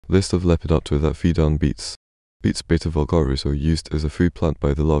List of Lepidoptera that feed on beets. Beets beta vulgaris are used as a food plant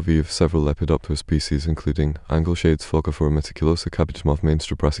by the larvae of several Lepidoptera species including angleshades, Phlogophora, meticulosa, cabbage, moth,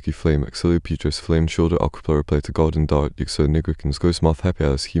 Mamestra, brassicae, flame, Axylia, putris, flame, shoulder, Ochropleura, plecta, garden dart, Euxoa, nigricans, ghost moth,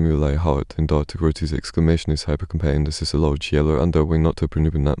 Hepialus, humuli, heart, and dart, Agrotis, exclamationis, Hypercompe, indecisa, large, yellow, underwing, Noctua,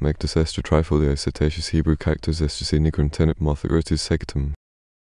 pronuba, Nutmeg, Discestra, trifolii, Setaceous Hebrew, cactus, c-nigrum, Turnip, moth, Agrotis,